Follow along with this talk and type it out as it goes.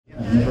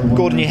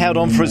Gordon, you held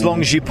on for as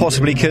long as you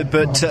possibly could,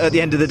 but at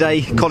the end of the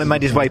day, Colin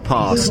made his way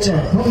past.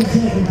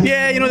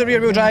 Yeah, the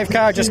rear-wheel drive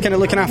car, just kind of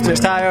looking after its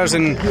tyres,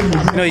 and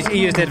he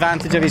used the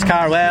advantage of his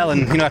car well,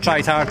 and I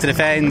tried hard to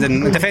defend,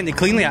 and defended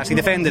cleanly. Actually,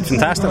 defended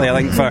fantastically, I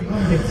think,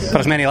 for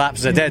as many laps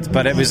as I did.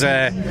 But it was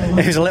a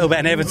little bit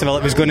inevitable.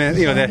 It was going to,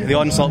 the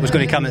onslaught was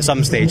going to come at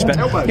some stage. But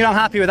I'm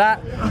happy with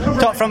that.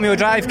 Top front-wheel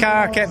drive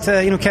car, kept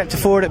to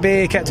Ford at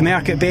bay, kept to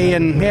Merck at bay,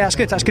 and yeah, that's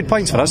good. That's good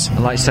points for us. I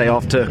like to say,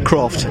 after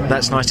Croft,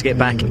 that's nice to get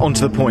back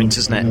onto the points,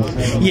 isn't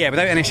it? Yeah,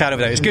 without any shadow of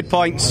a doubt, it's good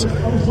points. We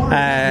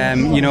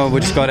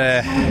just got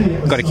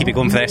to keep it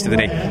going for the rest of the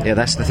day. Yeah,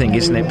 that's the thing,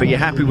 isn't it? But you're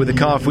happy with the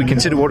car. If we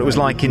consider what it was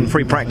like in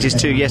free practice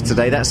 2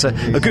 yesterday, that's a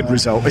good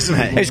result, isn't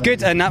it? It's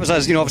good, and that was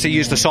us. Obviously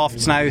used the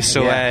softs now,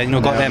 so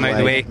got them out of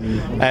the way.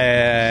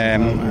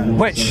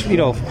 Which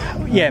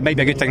might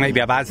be a good thing, might be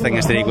a bad thing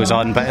as the day goes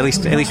on. But at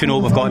least we know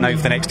what we've got now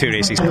for the next 2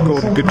 races.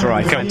 Good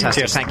drive. Cool.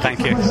 Fantastic. Cheers. Thank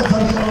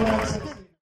you.